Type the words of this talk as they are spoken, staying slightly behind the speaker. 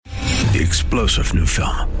The explosive new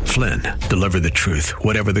film, Flynn, deliver the truth,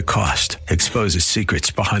 whatever the cost, exposes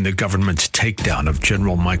secrets behind the government's takedown of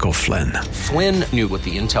General Michael Flynn. Flynn knew what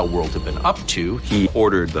the intel world had been up to. He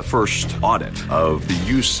ordered the first audit of the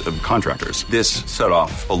use of contractors. This set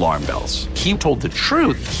off alarm bells. He told the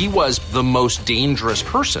truth. He was the most dangerous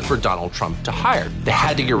person for Donald Trump to hire. They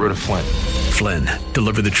had to get rid of Flynn. Flynn,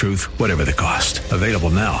 deliver the truth, whatever the cost. Available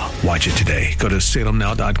now. Watch it today. Go to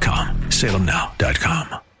salemnow.com.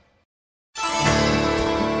 salemnow.com.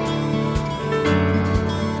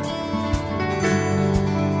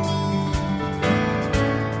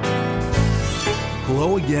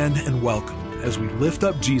 Hello again and welcome as we lift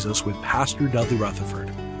up Jesus with Pastor Dudley Rutherford.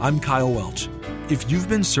 I'm Kyle Welch. If you've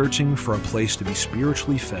been searching for a place to be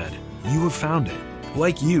spiritually fed, you have found it.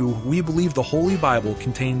 Like you, we believe the Holy Bible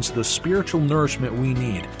contains the spiritual nourishment we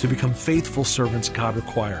need to become faithful servants God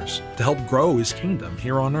requires to help grow His kingdom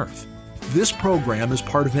here on earth. This program is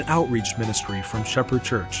part of an outreach ministry from Shepherd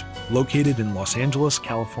Church, located in Los Angeles,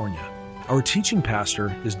 California. Our teaching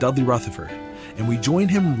pastor is Dudley Rutherford, and we join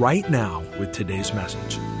him right now with today's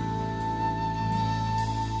message.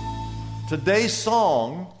 Today's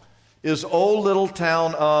song is O Little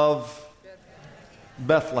Town of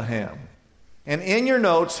Bethlehem. And in your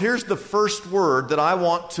notes, here's the first word that I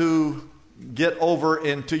want to get over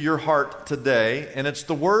into your heart today, and it's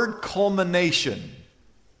the word culmination.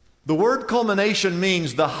 The word culmination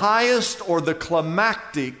means the highest or the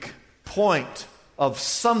climactic point of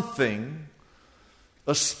something,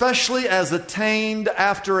 especially as attained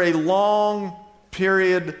after a long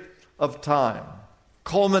period of time.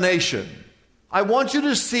 Culmination. I want you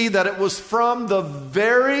to see that it was from the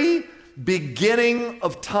very beginning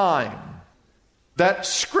of time that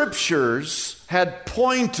scriptures had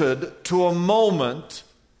pointed to a moment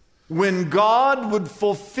when God would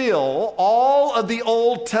fulfill all of the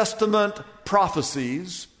Old Testament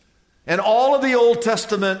prophecies and all of the Old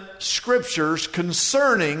Testament scriptures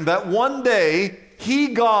concerning that one day He,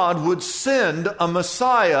 God, would send a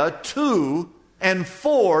Messiah to and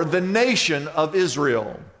for the nation of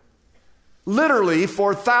Israel. Literally,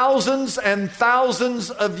 for thousands and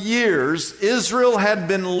thousands of years, Israel had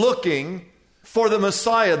been looking for the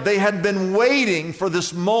Messiah. They had been waiting for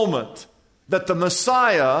this moment that the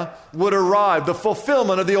Messiah would arrive, the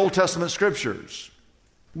fulfillment of the Old Testament scriptures.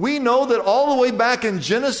 We know that all the way back in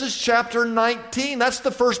Genesis chapter 19, that's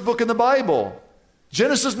the first book in the Bible.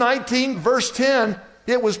 Genesis 19, verse 10,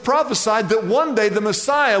 it was prophesied that one day the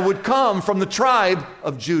Messiah would come from the tribe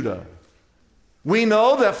of Judah. We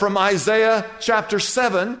know that from Isaiah chapter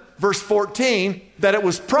 7, verse 14, that it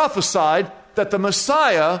was prophesied that the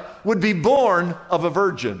Messiah would be born of a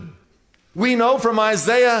virgin. We know from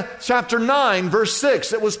Isaiah chapter 9, verse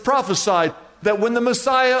 6, it was prophesied that when the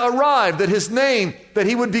Messiah arrived, that His name, that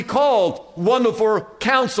He would be called Wonderful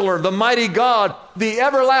Counselor, the Mighty God, the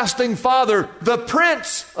Everlasting Father, the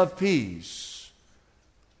Prince of Peace.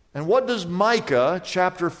 And what does Micah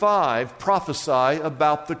chapter 5 prophesy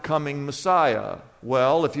about the coming Messiah?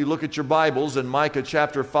 Well, if you look at your Bibles in Micah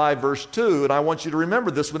chapter 5, verse 2, and I want you to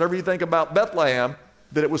remember this whenever you think about Bethlehem,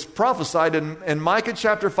 that it was prophesied in Micah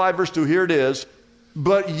chapter 5, verse 2. Here it is.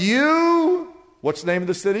 But you, what's the name of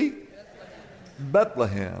the city?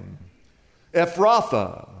 Bethlehem.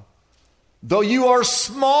 Ephrathah. Though you are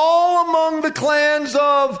small among the clans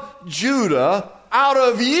of Judah, out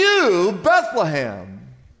of you, Bethlehem,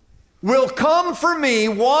 will come for me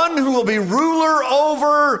one who will be ruler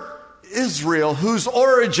over Israel, whose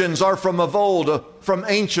origins are from of old, from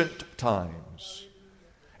ancient times.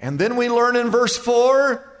 And then we learn in verse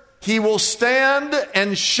 4, He will stand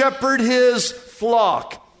and shepherd His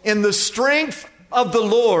flock in the strength of the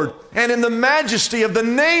Lord and in the majesty of the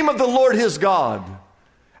name of the Lord His God.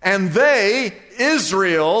 And they,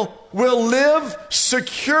 Israel, will live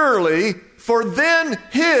securely, for then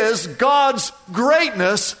His, God's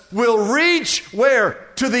greatness will reach where?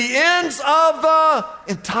 To the ends of the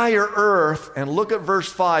entire earth. And look at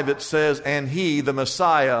verse 5, it says, and He, the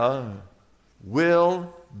Messiah,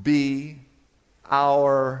 will be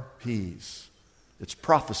our peace. It's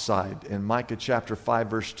prophesied in Micah chapter 5,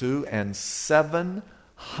 verse 2, and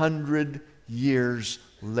 700 years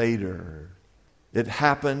later, it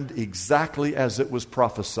happened exactly as it was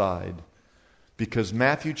prophesied. Because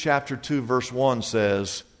Matthew chapter 2, verse 1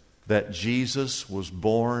 says that Jesus was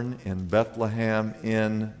born in Bethlehem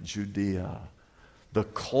in Judea. The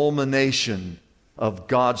culmination of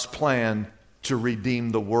God's plan to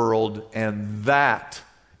redeem the world, and that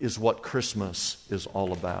is what Christmas is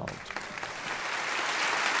all about.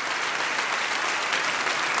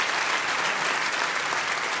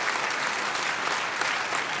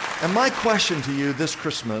 And my question to you this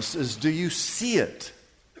Christmas is, do you see it?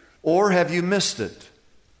 Or have you missed it?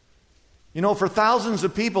 You know, for thousands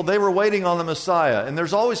of people, they were waiting on the Messiah. And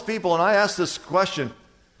there's always people, and I ask this question,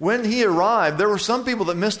 when he arrived, there were some people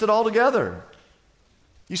that missed it altogether.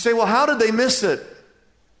 You say, well, how did they miss it?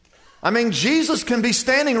 I mean, Jesus can be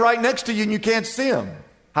standing right next to you and you can't see him.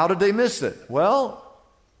 How did they miss it? Well,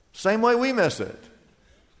 same way we miss it.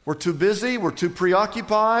 We're too busy. We're too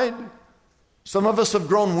preoccupied. Some of us have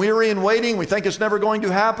grown weary in waiting. We think it's never going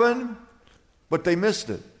to happen. But they missed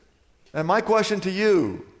it. And my question to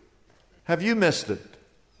you, have you missed it?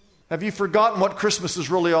 Have you forgotten what Christmas is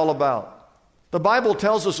really all about? The Bible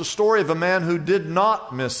tells us a story of a man who did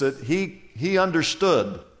not miss it. He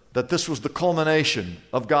understood that this was the culmination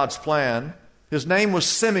of God's plan. His name was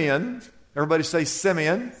Simeon. Everybody say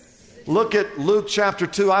Simeon. Look at Luke chapter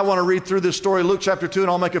 2. I want to read through this story, Luke chapter 2, and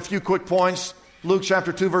I'll make a few quick points. Luke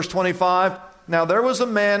chapter 2, verse 25. Now there was a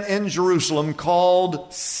man in Jerusalem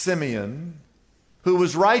called Simeon, who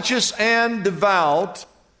was righteous and devout,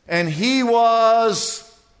 and he was,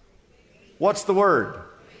 what's the word?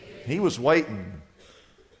 He was waiting.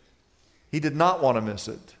 He did not want to miss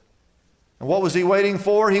it. And what was he waiting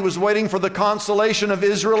for? He was waiting for the consolation of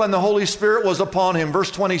Israel, and the Holy Spirit was upon him.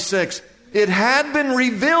 Verse 26, it had been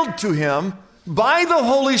revealed to him by the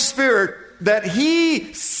Holy Spirit that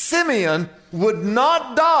he, Simeon, would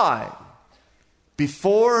not die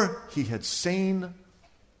before he had seen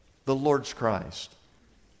the Lord's Christ.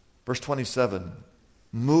 Verse 27,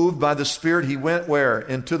 moved by the Spirit, he went where?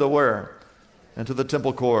 Into the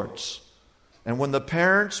temple courts. And when the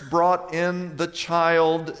parents brought in the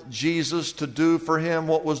child Jesus to do for him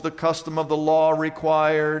what was the custom of the law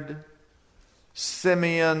required,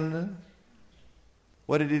 Simeon,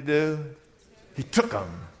 what did he do? He took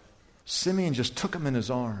him. Simeon just took him in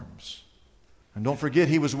his arms. And don't forget,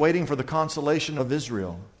 he was waiting for the consolation of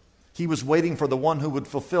Israel. He was waiting for the one who would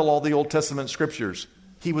fulfill all the Old Testament scriptures.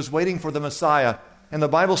 He was waiting for the Messiah. And the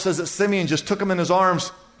Bible says that Simeon just took him in his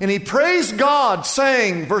arms and he praised God,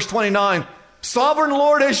 saying, verse 29, Sovereign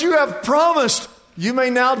Lord, as you have promised, you may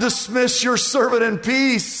now dismiss your servant in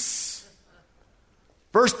peace.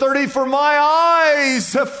 Verse 30, for my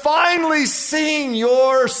eyes have finally seen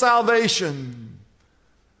your salvation,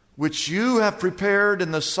 which you have prepared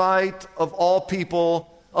in the sight of all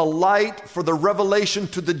people, a light for the revelation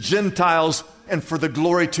to the Gentiles and for the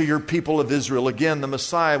glory to your people of Israel. Again, the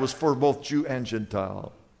Messiah was for both Jew and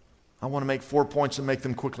Gentile. I want to make 4 points and make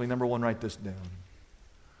them quickly. Number one, write this down.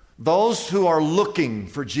 Those who are looking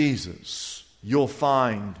for Jesus, you'll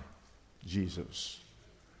find Jesus.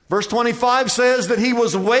 Verse 25 says that he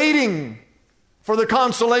was waiting for the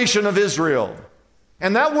consolation of Israel.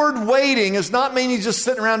 And that word waiting does not mean he's just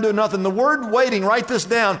sitting around doing nothing. The word waiting, write this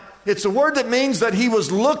down, it's a word that means that he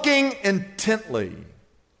was looking intently.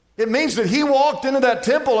 It means that he walked into that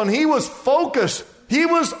temple and he was focused. He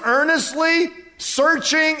was earnestly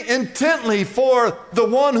searching intently for the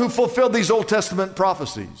one who fulfilled these Old Testament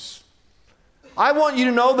prophecies. I want you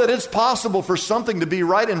to know that it's possible for something to be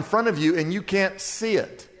right in front of you and you can't see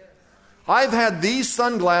it. I've had these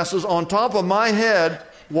sunglasses on top of my head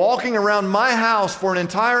walking around my house for an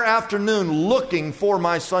entire afternoon looking for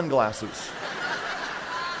my sunglasses.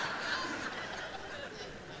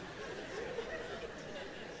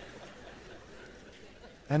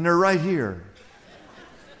 And they're right here.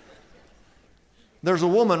 There's a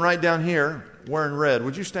woman right down here wearing red.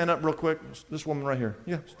 Would you stand up real quick? This woman right here.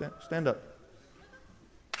 Yeah, stand up.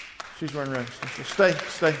 She's wearing red.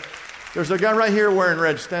 Stay. There's a guy right here wearing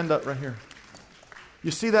red. Stand up right here.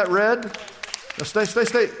 You see that red? Now stay.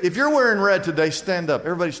 If you're wearing red today, stand up.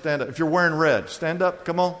 Everybody stand up. If you're wearing red, stand up.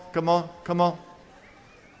 Come on.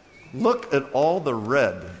 Look at all the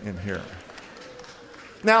red in here.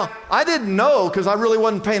 Now, I didn't know because I really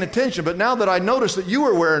wasn't paying attention, but now that I noticed that you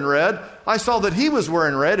were wearing red, I saw that he was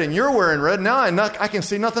wearing red and you're wearing red. Now I can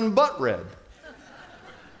see nothing but red.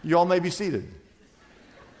 You all may be seated.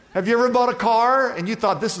 Have you ever bought a car and you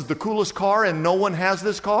thought this is the coolest car and no one has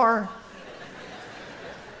this car?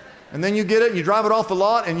 And then you get it and you drive it off the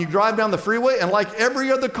lot and you drive down the freeway and like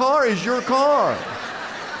every other car is your car.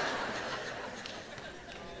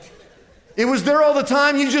 It was there all the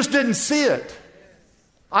time, you just didn't see it.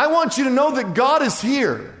 I want you to know that God is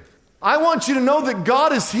here. I want you to know that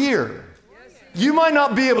God is here. You might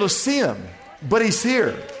not be able to see him, but he's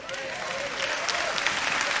here.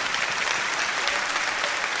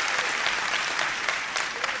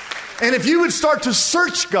 And if you would start to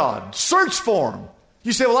search God, search for him.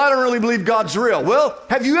 You say, well, I don't really believe God's real. Well,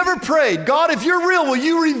 have you ever prayed, God, if you're real, will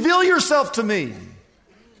you reveal yourself to me?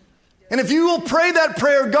 And if you will pray that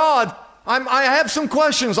prayer, God, I have some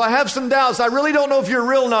questions. I have some doubts. I really don't know if you're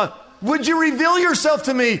real or not. Would you reveal yourself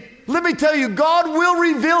to me? let me tell you, God will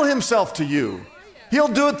reveal himself to you. He'll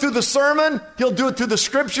do it through the sermon. He'll do it through the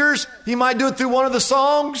scriptures. He might do it through one of the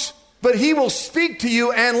songs. But he will speak to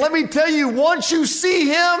you. And let me tell you, once you see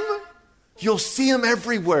him, you'll see him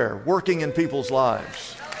everywhere working in people's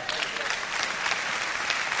lives.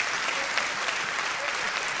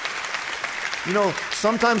 You know,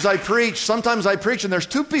 sometimes I preach, and there's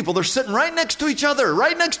two people. They're sitting right next to each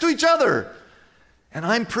other. And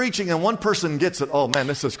I'm preaching, and one person gets it. Oh, man,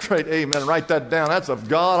 this is great. Amen. Write that down. That's of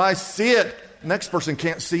God. I see it. Next person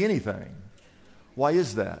can't see anything. Why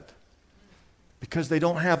is that? Because they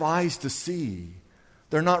don't have eyes to see.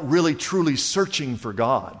 They're not really, truly searching for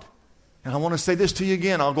God. And I want to say this to you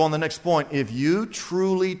again. I'll go on the next point. If you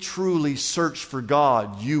truly, truly search for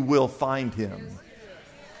God, you will find him.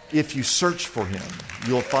 If you search for him,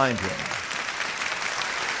 you'll find him.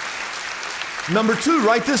 Number two,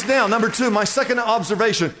 write this down. Number two, my second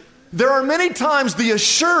observation. There are many times the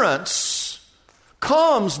assurance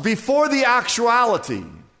comes before the actuality.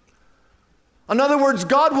 In other words,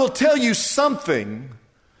 God will tell you something.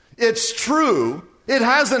 It's true. It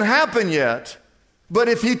hasn't happened yet. But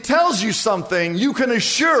if he tells you something, you can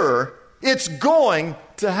assure it's going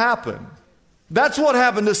to happen. That's what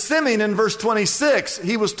happened to Simeon in verse 26.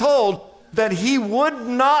 He was told that he would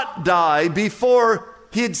not die before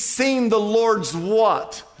he had seen the Lord's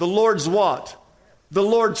what? The Lord's what? The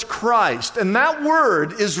Lord's Christ. And that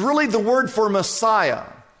word is really the word for Messiah.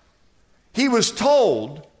 He was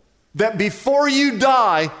told that before you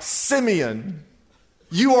die, Simeon,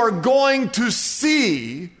 you are going to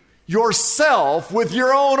see yourself with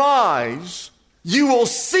your own eyes. You will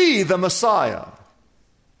see the Messiah.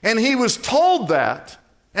 And he was told that.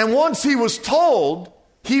 And once he was told,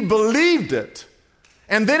 he believed it.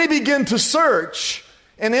 And then he began to search.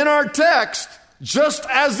 And in our text, just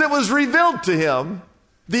as it was revealed to him,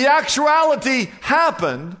 the actuality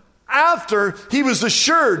happened after he was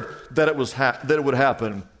assured that it would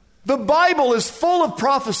happen. The Bible is full of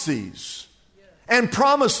prophecies and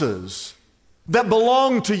promises that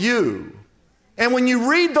belong to you. And when you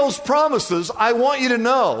read those promises, I want you to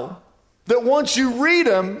know that once you read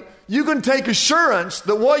them, you can take assurance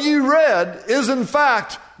that what you read is in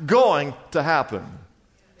fact going to happen.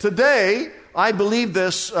 Today, I believe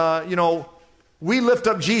this, we lift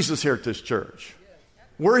up Jesus here at this church.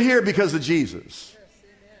 We're here because of Jesus.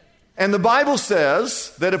 And the Bible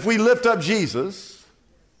says that if we lift up Jesus,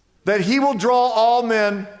 that he will draw all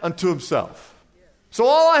men unto himself. So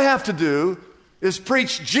all I have to do is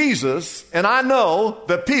preach Jesus, and I know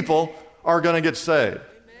that people are going to get saved.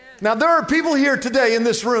 Now, there are people here today in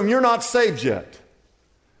this room, you're not saved yet.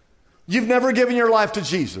 You've never given your life to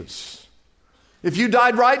Jesus. If you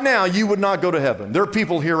died right now, you would not go to heaven. There are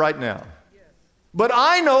people here right now. But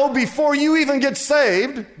I know before you even get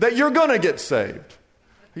saved that you're going to get saved.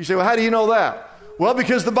 You say, well, how do you know that? Well,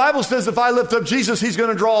 because the Bible says if I lift up Jesus, he's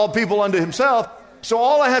going to draw all people unto himself. So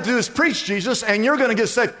all I have to do is preach Jesus, and you're going to get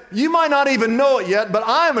saved. You might not even know it yet, but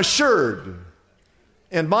I am assured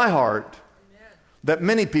in my heart that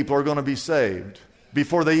many people are going to be saved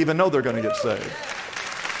before they even know they're going to get saved.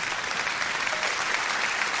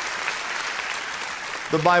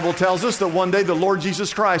 The Bible tells us that one day the Lord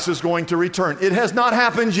Jesus Christ is going to return. It has not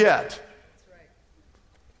happened yet.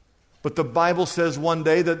 But the Bible says one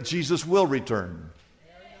day that Jesus will return.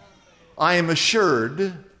 I am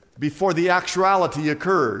assured before the actuality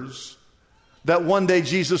occurs that one day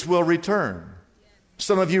Jesus will return.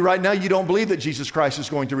 Some of you right now, you don't believe that Jesus Christ is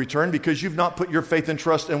going to return because you've not put your faith and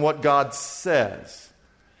trust in what God says.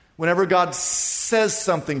 Whenever God says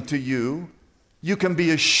something to you, you can be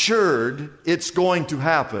assured it's going to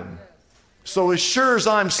happen. So as sure as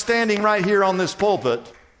I'm standing right here on this pulpit,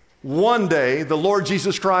 one day the Lord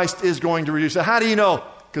Jesus Christ is going to return. So how do you know?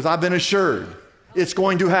 Because I've been assured it's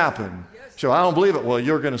going to happen. So I don't believe it. Well,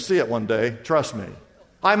 you're going to see it one day. Trust me.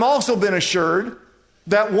 I'm also been assured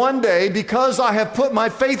that one day, because I have put my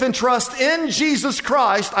faith and trust in Jesus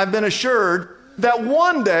Christ, I've been assured that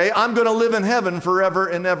one day I'm going to live in heaven forever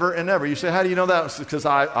and ever and ever. You say, how do you know that? It's because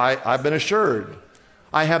I've been assured.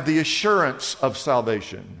 I have the assurance of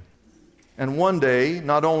salvation. And one day,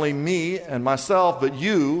 not only me and myself, but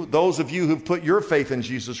you, those of you who've put your faith in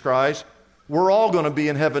Jesus Christ, we're all going to be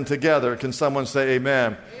in heaven together. Can someone say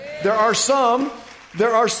amen? There are some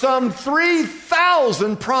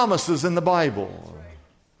 3,000 promises in the Bible.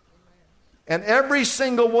 And every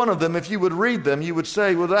single one of them, if you would read them, you would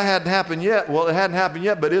say, well, that hadn't happened yet. Well, it hadn't happened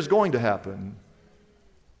yet, but it's going to happen.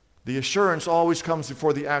 The assurance always comes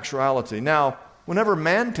before the actuality. Now, whenever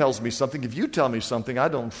man tells me something, if you tell me something, I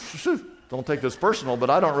don't take this personal, but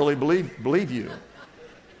I don't really believe you.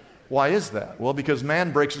 Why is that? Well, because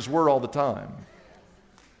man breaks his word all the time.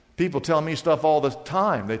 People tell me stuff all the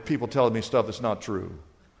time. People tell me stuff that's not true.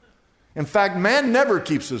 In fact, man never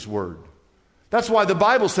keeps his word. That's why the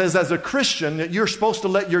Bible says as a Christian that you're supposed to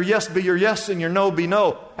let your yes be your yes and your no be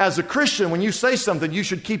no. As a Christian, when you say something, you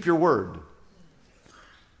should keep your word.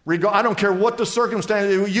 I don't care what the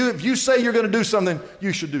circumstance is. If you say you're going to do something,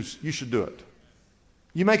 you should do it.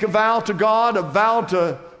 You make a vow to God, a vow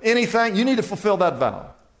to anything, you need to fulfill that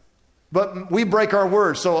vow. But we break our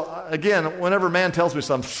word. So again, whenever man tells me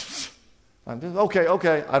something, I'm just,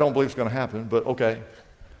 okay, I don't believe it's going to happen, but okay.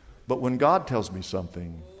 But when God tells me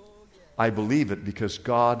something, I believe it because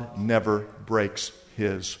God never breaks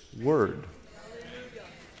His word.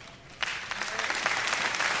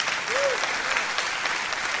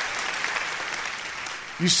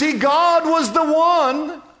 You see, God was the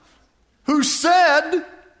one who said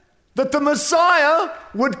that the Messiah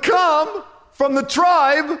would come from the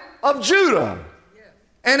tribe of Judah.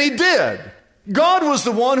 And He did. God was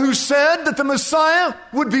the one who said that the Messiah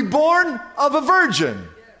would be born of a virgin.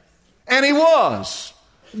 And He was.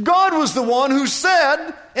 God was the one who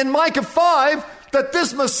said in Micah 5 that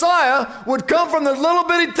this Messiah would come from the little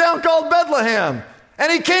bitty town called Bethlehem.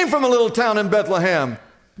 And He came from a little town in Bethlehem.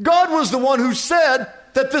 God was the one who said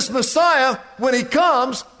that this Messiah, when He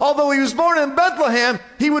comes, although He was born in Bethlehem,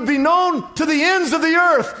 He would be known to the ends of the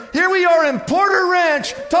earth. Here we are in Porter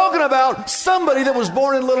Ranch talking about somebody that was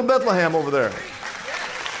born in little Bethlehem over there.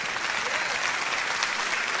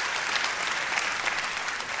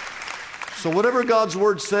 So whatever God's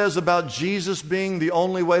Word says about Jesus being the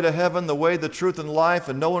only way to heaven, the way, the truth, and life,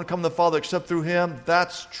 and no one come to the Father except through Him,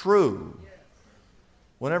 that's true.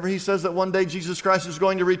 Whenever He says that one day Jesus Christ is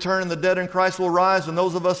going to return and the dead in Christ will rise and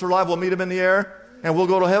those of us who are alive will meet Him in the air and we'll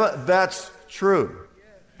go to heaven, that's true.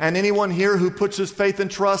 And anyone here who puts his faith and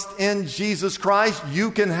trust in Jesus Christ, you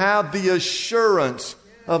can have the assurance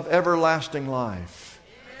of everlasting life.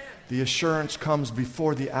 The assurance comes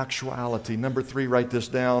before the actuality. Number 3, write this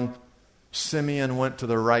down. Simeon went to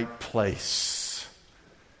the right place.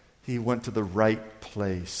 He went to the right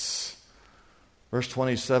place. Verse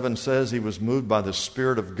 27 says he was moved by the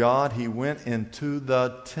Spirit of God. He went into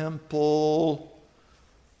the temple.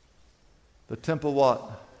 The temple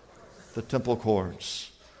what? The temple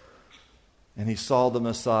courts. And he saw the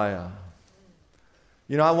Messiah.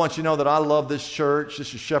 You know, I want you to know that I love this church.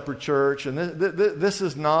 This is Shepherd Church. And this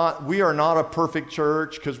is not, we are not a perfect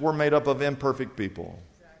church because we're made up of imperfect people.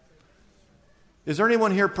 Is there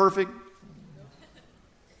anyone here perfect?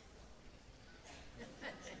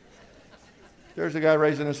 There's a guy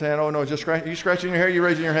raising his hand. Oh, no, just you scratching your hair? You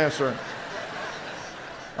raising your hand, sir?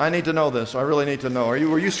 I need to know this. I really need to know.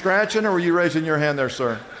 Were you scratching or were you raising your hand there,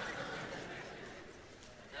 sir?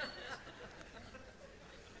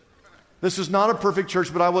 This is not a perfect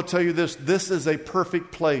church, but I will tell you this. This is a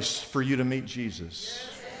perfect place for you to meet Jesus.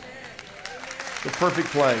 The perfect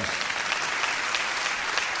place.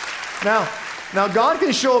 Now, God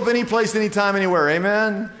can show up any place, anytime, anywhere.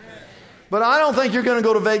 Amen? But I don't think you're going to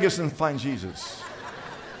go to Vegas and find Jesus.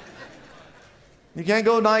 You can't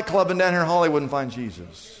go nightclubbing down here in Hollywood and find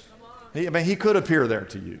Jesus. He could appear there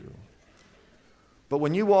to you. But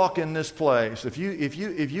when you walk in this place, if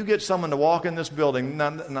you get someone to walk in this building,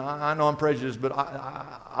 I know I'm prejudiced, but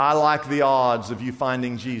I like the odds of you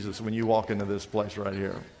finding Jesus when you walk into this place right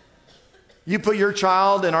here. You put your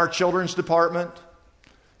child in our children's department,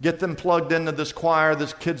 get them plugged into this choir,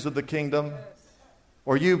 this Kids of the Kingdom.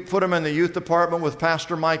 Or you put them in the youth department with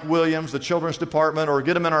Pastor Mike Williams, the children's department, or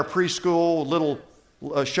get them in our preschool, little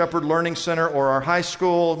Shepherd Learning Center, or our high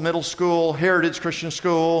school, middle school, Heritage Christian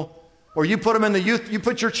School. Or you put them in the youth, you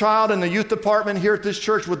put your child in the youth department here at this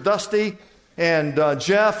church with Dusty and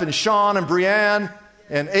Jeff and Sean and Brianne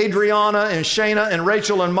and Adriana and Shayna and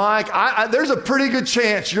Rachel and Mike. There's a pretty good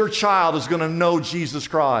chance your child is going to know Jesus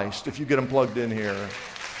Christ if you get them plugged in here.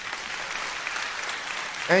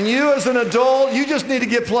 And you as an adult, you just need to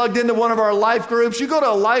get plugged into one of our life groups. You go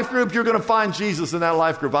to a life group, you're going to find Jesus in that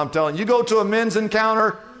life group, I'm telling you. You go to a men's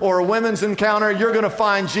encounter or a women's encounter, you're going to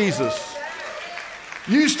find Jesus.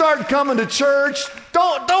 You start coming to church,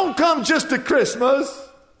 don't come just to Christmas.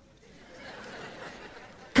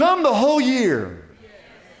 Come the whole year.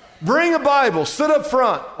 Bring a Bible, sit up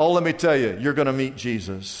front. Oh, let me tell you, you're going to meet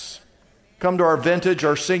Jesus. Come to our Vintage,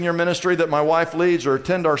 our senior ministry that my wife leads, or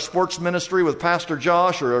attend our sports ministry with Pastor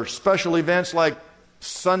Josh, or our special events like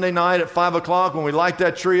Sunday night at 5 o'clock when we light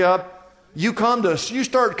that tree up. You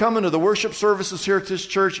start coming to the worship services here at this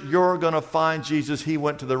church, you're going to find Jesus. He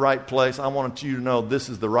went to the right place. I want you to know this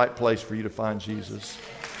is the right place for you to find Jesus.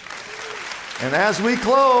 And as we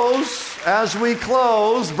close,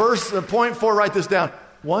 point 4, write this down.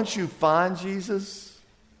 Once you find Jesus,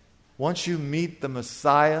 Once you meet the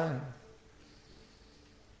Messiah,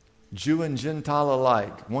 Jew and Gentile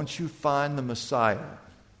alike, once you find the Messiah,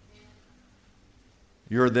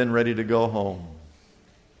 you're then ready to go home.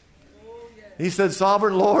 He said,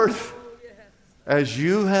 Sovereign Lord, as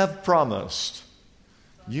you have promised,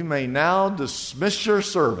 you may now dismiss your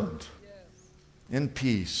servant in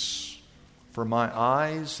peace, for my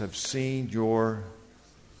eyes have seen your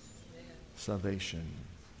salvation.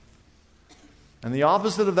 And the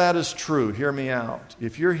opposite of that is true. Hear me out.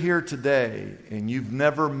 If you're here today and you've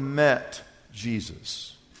never met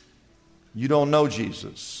Jesus, you don't know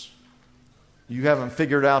Jesus, you haven't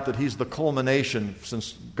figured out that He's the culmination,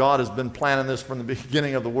 since God has been planning this from the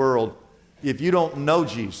beginning of the world. If you don't know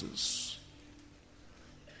Jesus,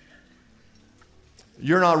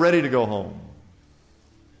 you're not ready to go home.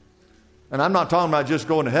 And I'm not talking about just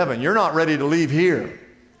going to heaven. You're not ready to leave here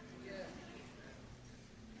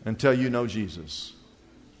until you know Jesus.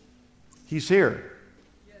 He's here.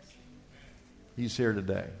 He's here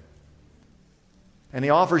today. And He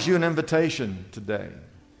offers you an invitation today.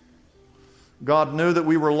 God knew that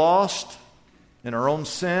we were lost in our own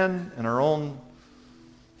sin, in our own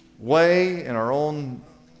way, in our own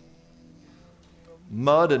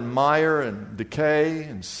mud and mire and decay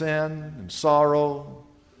and sin and sorrow.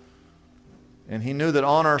 And He knew that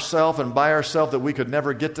on ourselves and by ourselves that we could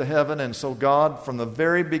never get to heaven. And so God, from the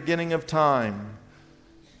very beginning of time,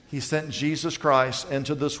 He sent Jesus Christ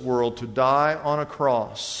into this world to die on a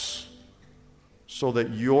cross so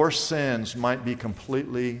that your sins might be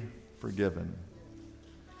completely forgiven.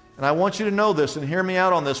 And I want you to know this and hear me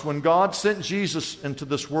out on this. When God sent Jesus into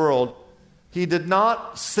this world, He did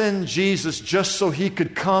not send Jesus just so He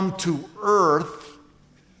could come to earth.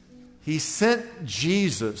 He sent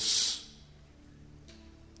Jesus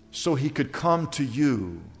so He could come to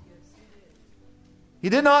you. He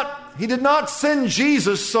did not send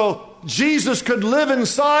Jesus so Jesus could live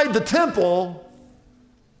inside the temple.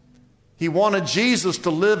 He wanted Jesus to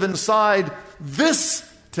live inside this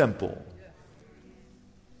temple.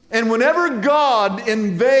 And whenever God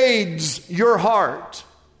invades your heart,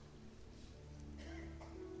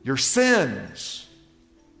 your sins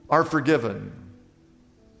are forgiven.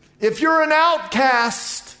 If you're an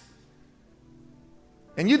outcast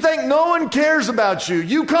and you think no one cares about you,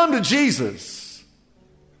 you come to Jesus.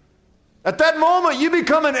 At that moment, you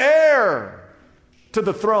become an heir to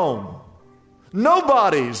the throne.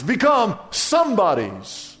 Nobodies become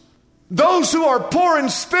somebodies. Those who are poor in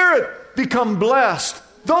spirit become blessed.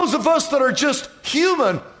 Those of us that are just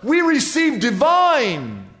human, we receive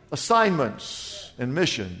divine assignments and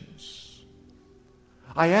missions.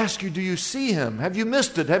 I ask you, do you see Him? Have you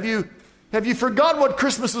missed it? Have you forgotten what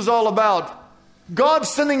Christmas is all about? God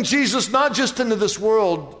sending Jesus not just into this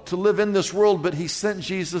world to live in this world, but He sent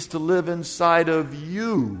Jesus to live inside of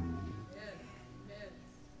you.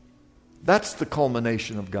 That's the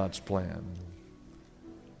culmination of God's plan.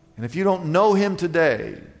 And if you don't know Him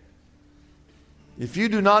today, if you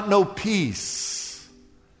do not know peace,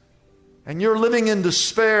 and you're living in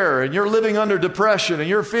despair, and you're living under depression, and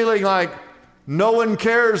you're feeling like no one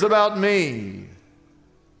cares about me,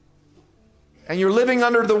 and you're living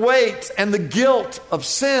under the weight and the guilt of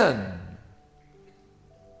sin,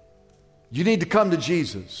 you need to come to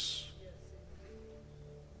Jesus.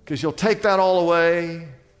 Because He'll take that all away.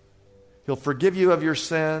 He'll forgive you of your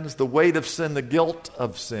sins, the weight of sin, the guilt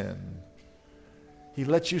of sin. He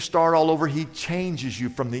lets you start all over. He changes you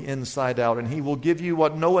from the inside out, and He will give you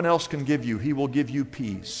what no one else can give you. He will give you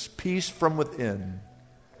peace, peace from within.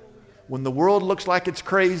 When the world looks like it's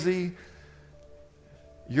crazy,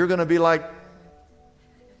 you're going to be like,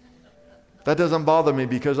 that doesn't bother me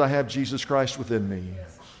because I have Jesus Christ within me.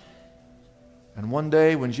 And one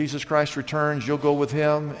day when Jesus Christ returns, you'll go with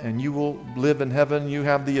Him and you will live in heaven. You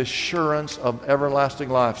have the assurance of everlasting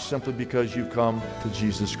life simply because you've come to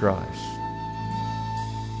Jesus Christ.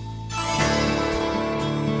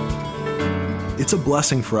 It's a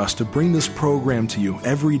blessing for us to bring this program to you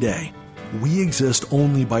every day. We exist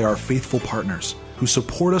only by our faithful partners who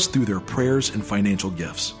support us through their prayers and financial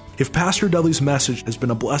gifts. If Pastor Dudley's message has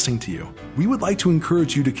been a blessing to you, we would like to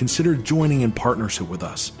encourage you to consider joining in partnership with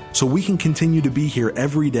us so we can continue to be here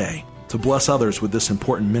every day to bless others with this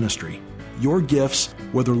important ministry. Your gifts,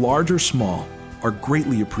 whether large or small, are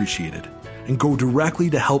greatly appreciated and go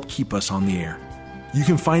directly to help keep us on the air. You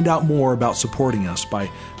can find out more about supporting us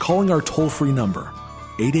by calling our toll-free number,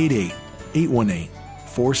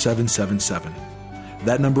 888-818-4777.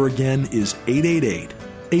 That number again is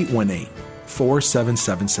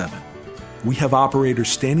 888-818-4777. We have operators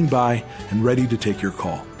standing by and ready to take your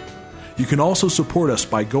call. You can also support us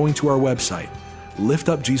by going to our website,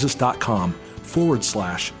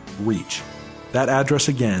 liftupjesus.com/reach. REACH. That address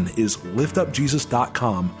again is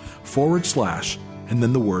liftupjesus.com / and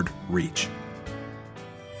then the word REACH.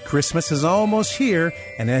 Christmas is almost here,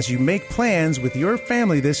 and as you make plans with your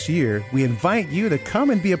family this year, we invite you to come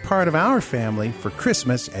and be a part of our family for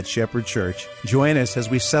Christmas at Shepherd Church. Join us as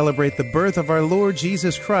we celebrate the birth of our Lord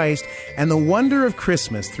Jesus Christ and the wonder of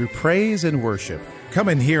Christmas through praise and worship. Come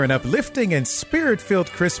and hear an uplifting and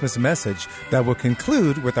spirit-filled Christmas message that will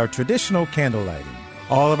conclude with our traditional candle lighting.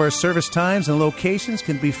 All of our service times and locations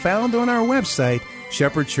can be found on our website,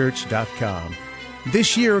 shepherdchurch.com.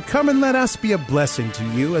 This year, come and let us be a blessing to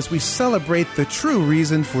you as we celebrate the true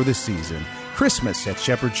reason for the season, Christmas at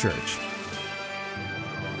Shepherd Church.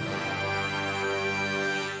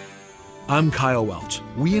 I'm Kyle Welch.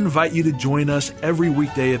 We invite you to join us every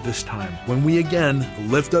weekday at this time when we again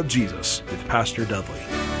lift up Jesus with Pastor Dudley.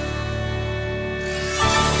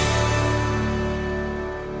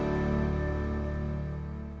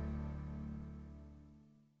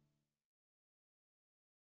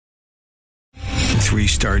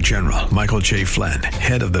 Three-star General Michael J. Flynn,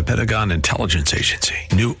 head of the Pentagon Intelligence Agency,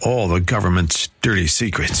 knew all the government's dirty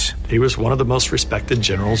secrets. He was one of the most respected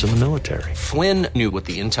generals in the military. Flynn knew what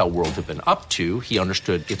the intel world had been up to. He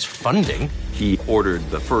understood its funding. He ordered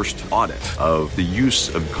the first audit of the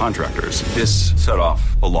use of contractors. This set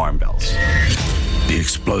off alarm bells. The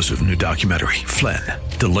explosive new documentary, Flynn,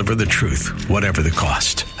 Deliver the Truth, Whatever the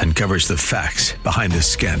Cost, uncovers the facts behind this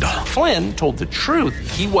scandal. Flynn told the truth.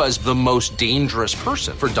 He was the most dangerous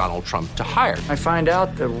person for Donald Trump to hire. I find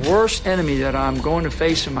out the worst enemy that I'm going to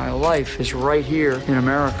face in my life is right here in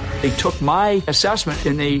America. They took my assessment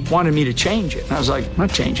and they wanted me to change it. And I was like, I'm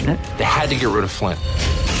not changing it. They had to get rid of Flynn.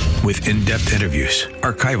 With in-depth interviews,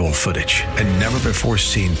 archival footage, and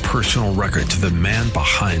never-before-seen personal records of the man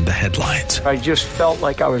behind the headlines. I just felt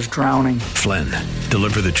like I was drowning. Flynn,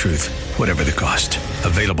 Deliver the Truth, Whatever the Cost.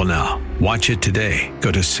 Available now. Watch it today.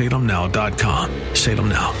 Go to salemnow.com.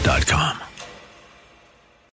 salemnow.com.